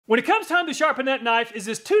When it comes time to sharpen that knife, is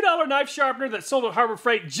this $2 knife sharpener that sold at Harbor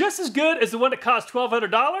Freight just as good as the one that cost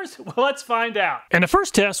 $1,200? Well, let's find out. In the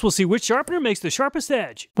first test, we'll see which sharpener makes the sharpest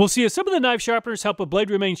edge. We'll see if some of the knife sharpeners help a blade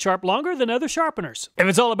remain sharp longer than other sharpeners. If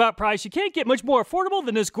it's all about price, you can't get much more affordable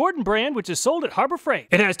than this Gordon brand, which is sold at Harbor Freight.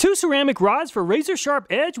 It has 2 ceramic rods for razor sharp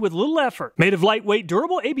edge with little effort, made of lightweight,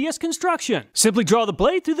 durable ABS construction. Simply draw the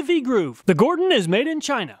blade through the V-groove. The Gordon is made in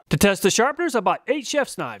China. To test the sharpeners, I bought 8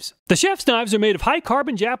 chef's knives. The chef's knives are made of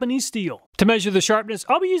high-carbon Japanese steel. To measure the sharpness,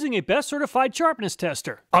 I'll be using a best certified sharpness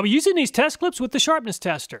tester. I'll be using these test clips with the sharpness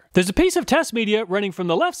tester. There's a piece of test media running from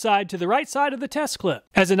the left side to the right side of the test clip.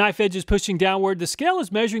 As the knife edge is pushing downward, the scale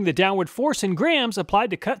is measuring the downward force in grams applied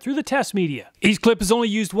to cut through the test media. Each clip is only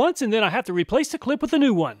used once, and then I have to replace the clip with a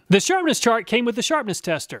new one. The sharpness chart came with the sharpness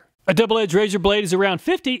tester. A double-edged razor blade is around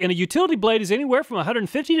 50, and a utility blade is anywhere from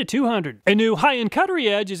 150 to 200. A new high-end cutlery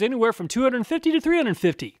edge is anywhere from 250 to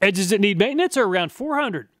 350. Edges that need maintenance are around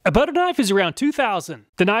 400. A butter knife is around 2,000.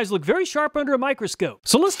 The knives look very sharp under a microscope.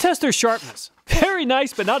 So let's test their sharpness. Very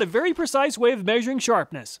nice, but not a very precise way of measuring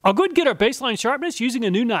sharpness. I'll go ahead and get our baseline sharpness using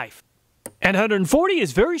a new knife. And 140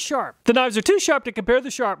 is very sharp. The knives are too sharp to compare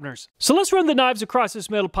the sharpeners. So let's run the knives across this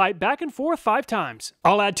metal pipe back and forth 5 times.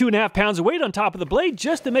 I'll add 2.5 pounds of weight on top of the blade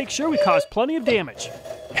just to make sure we cause plenty of damage.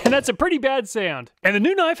 And that's a pretty bad sound. And the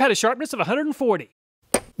new knife had a sharpness of 140.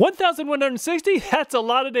 1,160? That's a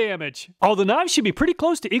lot of damage. All the knives should be pretty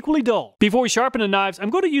close to equally dull. Before we sharpen the knives, I'm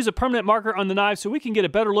going to use a permanent marker on the knife so we can get a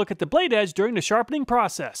better look at the blade edge during the sharpening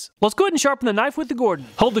process. Let's go ahead and sharpen the knife with the Gordon.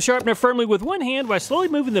 Hold the sharpener firmly with one hand while slowly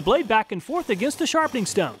moving the blade back and forth against the sharpening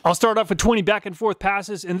stone. I'll start off with 20 back and forth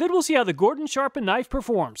passes, and then we'll see how the Gordon sharpened knife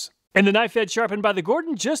performs. And the knife edge sharpened by the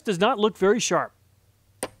Gordon just does not look very sharp.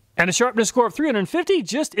 And a sharpness score of 350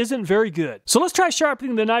 just isn't very good. So let's try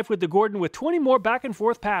sharpening the knife with the Gordon with 20 more back and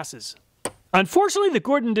forth passes. Unfortunately, the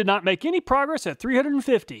Gordon did not make any progress at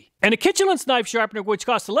 350. And a Kitchellence knife sharpener, which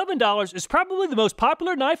costs $11, is probably the most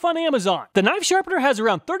popular knife on Amazon. The knife sharpener has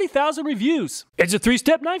around 30,000 reviews. It's a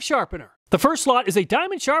 3-step knife sharpener. The first slot is a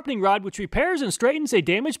diamond sharpening rod which repairs and straightens a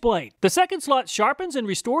damaged blade. The second slot sharpens and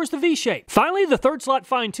restores the V-shape. Finally, the third slot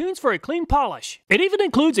fine-tunes for a clean polish. It even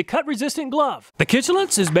includes a cut-resistant glove. The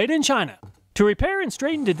Kitchellence is made in China. To repair and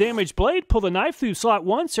straighten the damaged blade, pull the knife through slot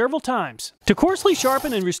 1 several times. To coarsely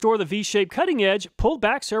sharpen and restore the V-shaped cutting edge, pull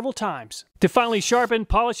back several times. To finally sharpen,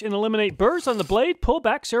 polish, and eliminate burrs on the blade, pull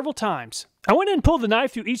back several times. I went and pulled the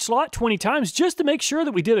knife through each slot 20 times just to make sure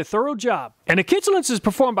that we did a thorough job. And the Kitchellence is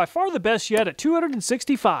performed by far the best yet at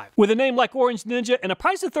 $265. With a name like Orange Ninja and a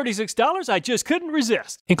price of $36, I just couldn't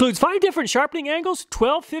resist. Includes 5 different sharpening angles,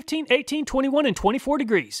 12, 15, 18, 21, and 24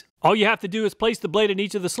 degrees. All you have to do is place the blade in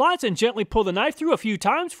each of the slots and gently pull the knife through a few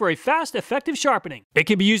times for a fast, effective sharpening. It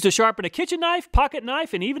can be used to sharpen a kitchen knife, pocket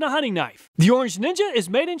knife, and even a hunting knife. The Orange Ninja is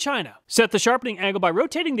made in China. Set the sharpening angle by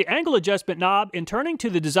rotating the angle adjustment knob and turning to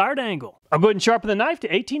the desired angle. I'll go ahead and sharpen the knife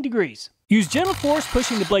to 18 degrees. Use gentle force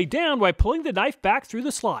pushing the blade down while pulling the knife back through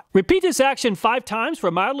the slot. Repeat this action 5 times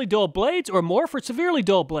for mildly dull blades or more for severely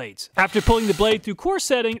dull blades. After pulling the blade through coarse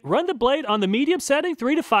setting, run the blade on the medium setting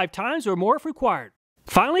 3 to 5 times or more if required.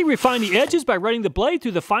 Finally, refine the edges by running the blade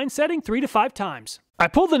through the fine setting 3 to 5 times. I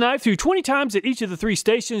pulled the knife through 20 times at each of the 3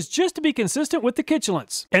 stations just to be consistent with the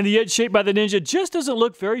Kitchellence. And the edge shape by the Ninja just doesn't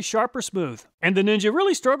look very sharp or smooth. And the Ninja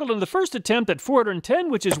really struggled in the first attempt at 410,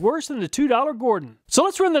 which is worse than the $2 Gordon. So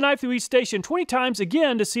let's run the knife through each station 20 times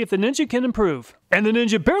again to see if the Ninja can improve. And the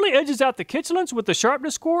Ninja barely edges out the Kitchellence with a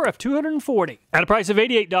sharpness score of 240. At a price of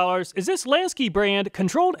 $88 is this Lansky brand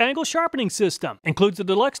controlled angle sharpening system. Includes the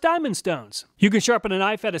deluxe diamond stones. You can sharpen a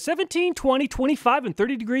knife at a 17, 20, 25, and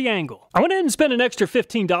 30 degree angle. I went ahead and spent an extra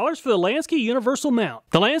 $15 for the Lansky universal mount.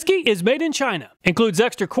 The Lansky is made in China. Includes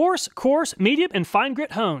extra coarse, medium, and fine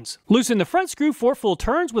grit hones. Loosen the front screw 4 full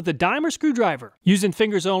turns with a dime or screwdriver. Using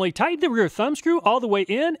fingers only, tighten the rear thumb screw all the way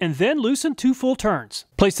in and then loosen 2 full turns.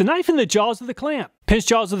 Place the knife in the jaws of the clamp. Pinch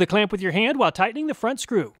jaws of the clamp with your hand while tightening the front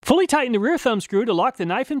screw. Fully tighten the rear thumb screw to lock the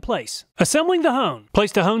knife in place. Assembling the hone.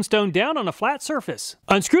 Place the hone stone down on a flat surface.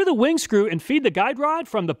 Unscrew the wing screw and feed the guide rod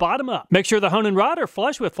from the bottom up. Make sure the hone and rod are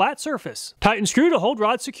flush with flat surface. Tighten screw to hold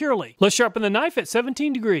rod securely. Let's sharpen the knife at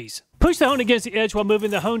 17 degrees. Push the hone against the edge while moving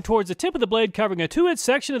the hone towards the tip of the blade, covering a 2-inch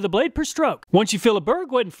section of the blade per stroke. Once you feel a burr,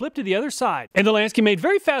 go ahead and flip to the other side. And the Lansky made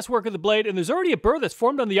very fast work of the blade, and there's already a burr that's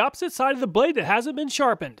formed on the opposite side of the blade that hasn't been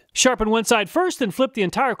sharpened. Sharpen one side first, then flip flip the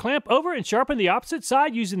entire clamp over and sharpen the opposite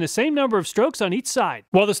side using the same number of strokes on each side.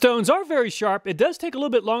 While the stones are very sharp, it does take a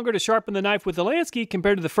little bit longer to sharpen the knife with the Lansky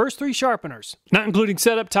compared to the first 3 sharpeners. Not including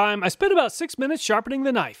setup time, I spent about 6 minutes sharpening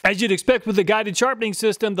the knife. As you'd expect with the guided sharpening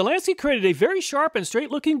system, the Lansky created a very sharp and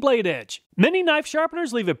straight looking blade edge. Many knife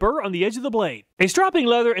sharpeners leave a burr on the edge of the blade. A stropping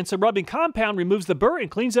leather and some rubbing compound removes the burr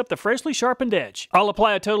and cleans up the freshly sharpened edge. I'll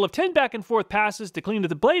apply a total of 10 back and forth passes to clean up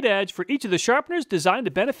the blade edge for each of the sharpeners designed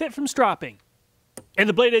to benefit from stropping. And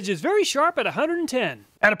the blade edge is very sharp at 110.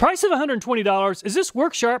 At a price of $120, is this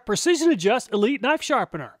Work Sharp Precision Adjust Elite Knife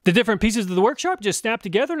Sharpener. The different pieces of the Work Sharp just snap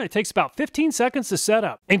together and it takes about 15 seconds to set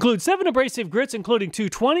up. Includes 7 abrasive grits including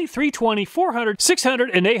 220, 320, 400,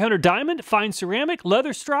 600, and 800 diamond, fine ceramic,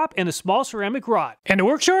 leather strop, and a small ceramic rod. And the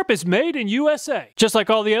Work Sharp is made in USA. Just like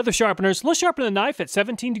all the other sharpeners, let's sharpen the knife at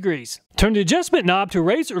 17 degrees. Turn the adjustment knob to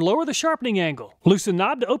raise or lower the sharpening angle. Loosen the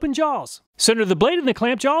knob to open jaws. Center the blade in the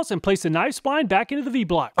clamp jaws and place the knife spline back into the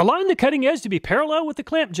V-block. Align the cutting edge to be parallel with the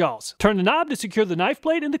clamp jaws. Turn the knob to secure the knife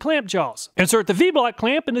blade in the clamp jaws. Insert the V-block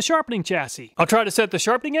clamp in the sharpening chassis. I'll try to set the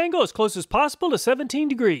sharpening angle as close as possible to 17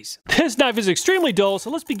 degrees. This knife is extremely dull, so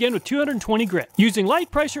let's begin with 220 grit. Using light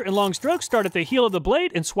pressure and long strokes, start at the heel of the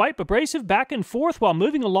blade and swipe abrasive back and forth while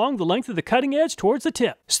moving along the length of the cutting edge towards the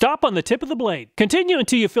tip. Stop on the tip of the blade. Continue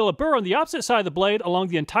until you feel a burr on the opposite side of the blade along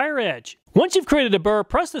the entire edge. Once you've created a burr,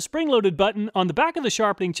 press the spring-loaded button on the back of the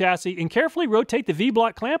sharpening chassis and carefully rotate the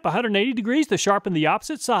V-block clamp 180 degrees to sharpen the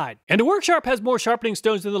opposite side. And the Work Sharp has more sharpening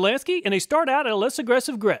stones than the Lansky, and they start out at a less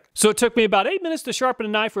aggressive grit. So it took me about 8 minutes to sharpen a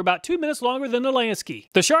knife, or about 2 minutes longer than the Lansky.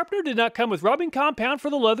 The sharpener did not come with rubbing compound for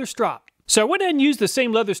the leather strop. So I went ahead and used the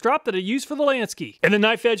same leather strop that I used for the Lansky. And the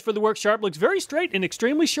knife edge for the Work Sharp looks very straight and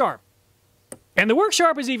extremely sharp. And the Work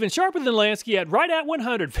Sharp is even sharper than Lansky at right at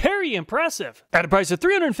 100. Very impressive. At a price of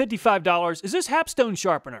 $355 is this Hapstone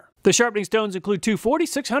sharpener. The sharpening stones include 240,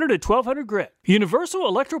 600, and 1200 grit. Universal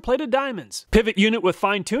electroplated diamonds. Pivot unit with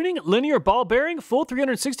fine tuning, linear ball bearing, full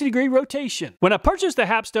 360 degree rotation. When I purchased the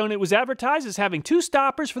Hapstone, it was advertised as having 2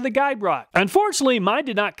 stoppers for the guide rod. Unfortunately, mine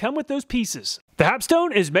did not come with those pieces. The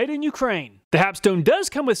Hapstone is made in Ukraine. The Hapstone does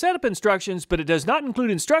come with setup instructions, but it does not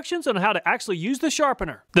include instructions on how to actually use the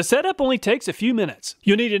sharpener. The setup only takes a few minutes.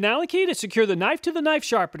 You'll need an Allen key to secure the knife to the knife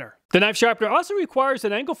sharpener. The knife sharpener also requires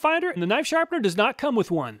an angle finder, and the knife sharpener does not come with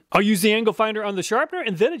one. I'll use the angle finder on the sharpener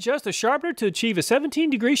and then adjust the sharpener to achieve a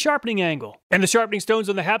 17-degree sharpening angle. And the sharpening stones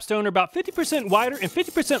on the Hapstone are about 50% wider and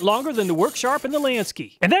 50% longer than the Work Sharp and the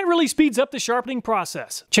Lansky. And that really speeds up the sharpening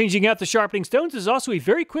process. Changing out the sharpening stones is also a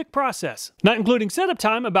very quick process. Not including setup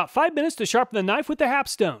time, about 5 minutes to sharpen the knife with the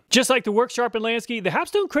Hapstone. Just like the Work Sharp and Lansky, the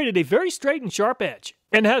Hapstone created a very straight and sharp edge.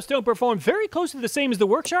 And the Hapstone performed very close to the same as the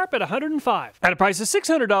Work Sharp at $105. At a price of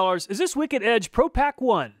 $600 is this Wicked Edge Pro Pack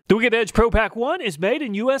 1. The Wicked Edge Pro Pack 1 is made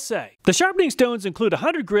in USA. The sharpening stones include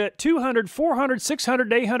 100 grit, 200, 400,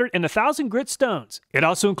 600, 800, and 1000 grit stones. It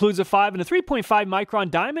also includes a 5 and a 3.5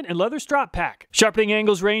 micron diamond and leather strop pack. Sharpening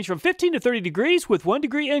angles range from 15 to 30 degrees with 1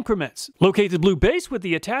 degree increments. Locate the blue base with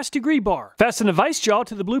the attached degree bar. Fasten a vice jaw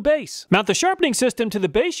to the blue base. Mount the sharpening system to the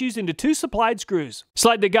base using the 2 supplied screws.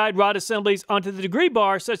 Slide the guide rod assemblies onto the degree bar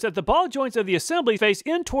such that the ball joints of the assembly face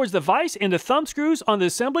in towards the vise and the thumb screws on the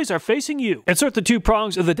assemblies are facing you. Insert the 2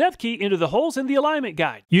 prongs of the depth key into the holes in the alignment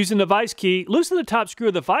guide. Using the vise key, loosen the top screw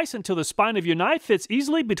of the vise until the spine of your knife fits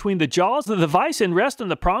easily between the jaws of the vise and rest on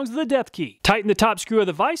the prongs of the depth key. Tighten the top screw of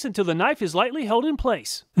the vise until the knife is lightly held in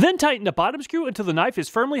place. Then tighten the bottom screw until the knife is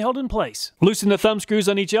firmly held in place. Loosen the thumb screws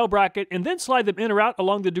on each L bracket and then slide them in or out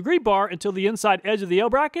along the degree bar until the inside edge of the L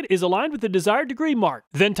bracket is aligned with the desired degree mark.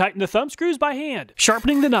 Then tighten the thumb screws by hand.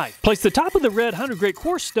 Sharpening the knife. Place the top of the red 100 grit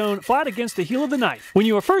quartz stone flat against the heel of the knife. When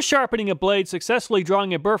you are first sharpening a blade, successfully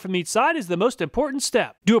drawing a burr from each side is the most important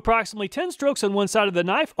step. Do approximately 10 strokes on one side of the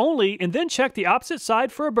knife only and then check the opposite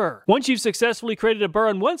side for a burr. Once you've successfully created a burr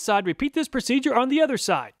on one side, repeat this procedure on the other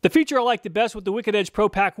side. The feature I like the best with the Wicked Edge Pro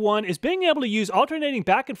Pack 1 is being able to use alternating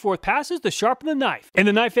back and forth passes to sharpen the knife. And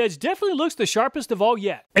the knife edge definitely looks the sharpest of all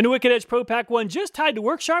yet. And the Wicked Edge Pro Pack 1 just tied to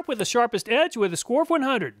Work Sharp with the sharpest edge with a score of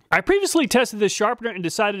 100. I previously tested this sharpener and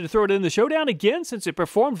decided to throw it in the showdown again since it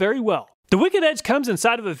performed very well. The Wicked Edge comes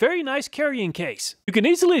inside of a very nice carrying case. You can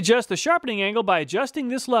easily adjust the sharpening angle by adjusting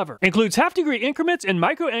this lever. Includes half-degree increments and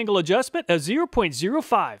micro-angle adjustment of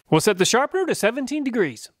 0.05. We'll set the sharpener to 17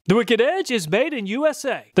 degrees. The Wicked Edge is made in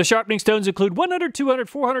USA. The sharpening stones include 100, 200,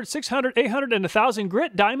 400, 600, 800, and 1000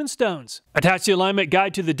 grit diamond stones. Attach the alignment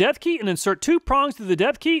guide to the depth key and insert 2 prongs to the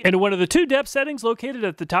depth key into one of the 2 depth settings located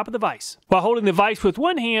at the top of the vise. While holding the vise with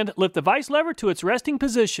one hand, lift the vise lever to its resting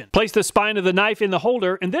position. Place the spine of the knife in the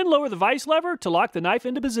holder and then lower the vise lever to lock the knife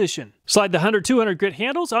into position. Slide the 100, 200 grit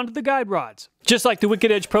handles onto the guide rods. Just like the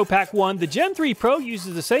Wicked Edge Pro Pack 1, the Gen 3 Pro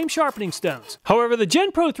uses the same sharpening stones. However, the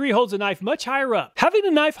Gen Pro 3 holds the knife much higher up. Having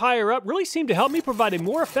the knife higher up really seemed to help me provide a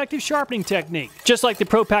more effective sharpening technique. Just like the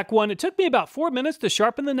Pro Pack 1, it took me about 4 minutes to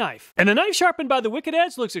sharpen the knife. And the knife sharpened by the Wicked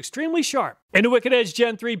Edge looks extremely sharp. And the Wicked Edge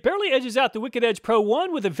Gen 3 barely edges out the Wicked Edge Pro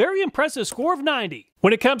 1 with a very impressive score of 90.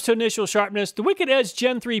 When it comes to initial sharpness, the Wicked Edge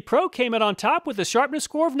Gen 3 Pro came out on top with a sharpness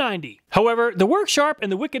score of 90. However, the Work Sharp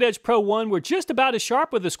and the Wicked Edge Pro 1 were just about as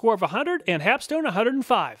sharp with a score of 100 and Hapstone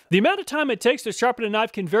 105. The amount of time it takes to sharpen a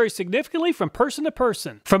knife can vary significantly from person to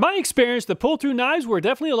person. From my experience, the pull-through knives were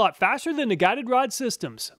definitely a lot faster than the guided rod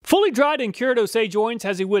systems. Fully dried and cured Osage orange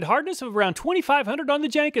has a wood hardness of around 2500 on the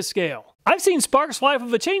Janka scale. I've seen sparks fly off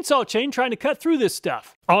of a chainsaw chain trying to cut through this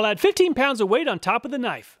stuff. I'll add 15 pounds of weight on top of the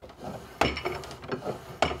knife.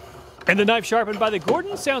 And the knife sharpened by the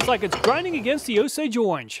Gordon sounds like it's grinding against the Osage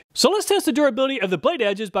orange. So let's test the durability of the blade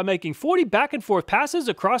edges by making 40 back and forth passes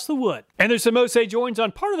across the wood. And there's some Osage orange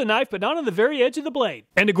on part of the knife, but not on the very edge of the blade.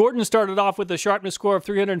 And the Gordon started off with a sharpness score of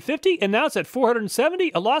 350, and now it's at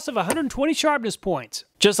 470, a loss of 120 sharpness points.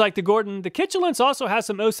 Just like the Gordon, the Kitchellence also has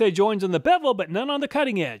some Osage orange on the bevel, but none on the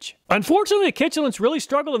cutting edge. Unfortunately, the Kitchellence really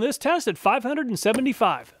struggled in this test at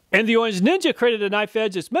 575. And the Orange Ninja created a knife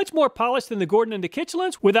edge that's much more polished than the Gordon and the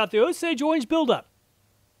Kitchellence without the Osage orange buildup.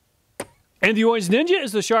 And the Orange Ninja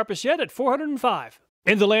is the sharpest yet at 405.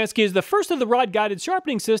 And the Lansky is the first of the rod-guided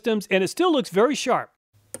sharpening systems, and it still looks very sharp.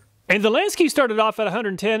 And the Lansky started off at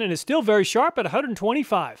 110 and is still very sharp at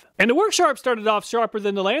 125. And the Work Sharp started off sharper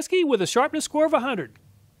than the Lansky with a sharpness score of 100.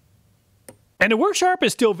 And the Work Sharp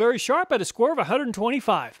is still very sharp at a score of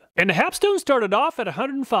 125. And the Hapstone started off at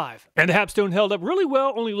 105. And the Hapstone held up really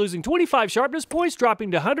well, only losing 25 sharpness points,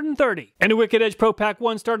 dropping to 130. And the Wicked Edge Pro Pack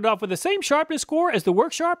 1 started off with the same sharpness score as the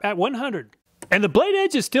Work Sharp at 100. And the blade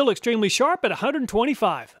edge is still extremely sharp at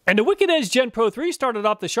 125. And the Wicked Edge Gen Pro 3 started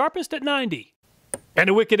off the sharpest at 90. And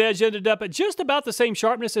the Wicked Edge ended up at just about the same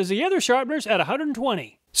sharpness as the other sharpeners at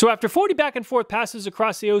 120. So after 40 back and forth passes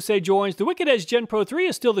across the Osage orange, the Wicked Edge Gen Pro 3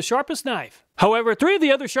 is still the sharpest knife. However, 3 of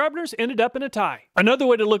the other sharpeners ended up in a tie. Another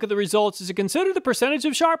way to look at the results is to consider the percentage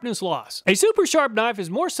of sharpness loss. A super sharp knife is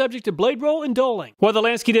more subject to blade roll and dulling. While the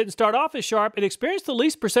Lansky didn't start off as sharp, it experienced the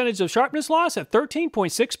least percentage of sharpness loss at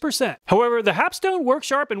 13.6%. However, the Hapstone, Work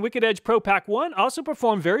Sharp, and Wicked Edge Pro Pack 1 also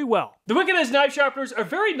performed very well. The Wicked Edge knife sharpeners are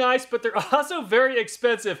very nice, but they're also very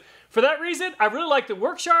expensive. For that reason, I really like the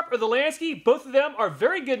Work Sharp or the Lansky. Both of them are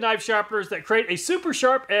very good knife sharpeners that create a super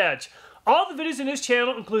sharp edge. All the videos in this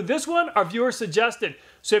channel, include this one, are viewer suggested.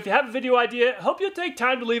 So if you have a video idea, I hope you'll take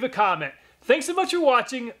time to leave a comment. Thanks so much for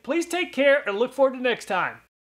watching. Please take care and look forward to next time.